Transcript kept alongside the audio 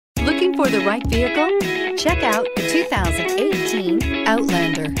Looking for the right vehicle? Check out the 2018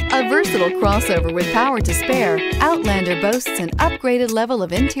 Outlander. A versatile crossover with power to spare, Outlander boasts an upgraded level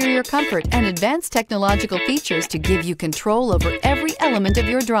of interior comfort and advanced technological features to give you control over every element of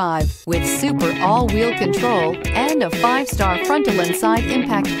your drive. With super all-wheel control and a 5-star frontal and side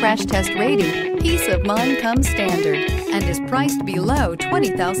impact crash test rating, peace of mind comes standard and is priced below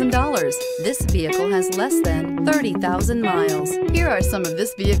 $20,000. This vehicle has less than 30,000 miles. Here are some of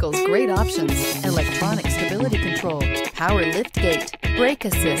this vehicle's great options: electronic stability control, power liftgate, brake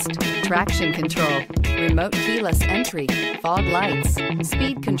assist, traction control, remote keyless entry, fog lights,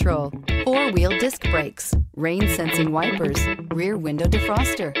 speed control, 4-wheel disc brakes, rain sensing wipers, rear window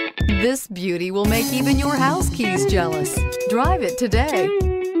defroster. This beauty will make even your house keys jealous. Drive it today.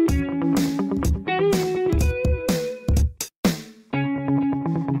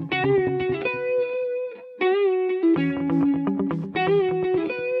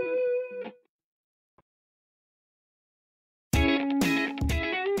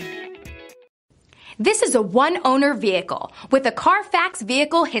 This is a one-owner vehicle with a Carfax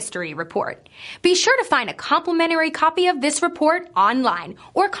Vehicle History Report. Be sure to find a complimentary copy of this report online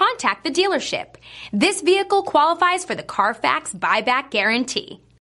or contact the dealership. This vehicle qualifies for the Carfax Buyback Guarantee.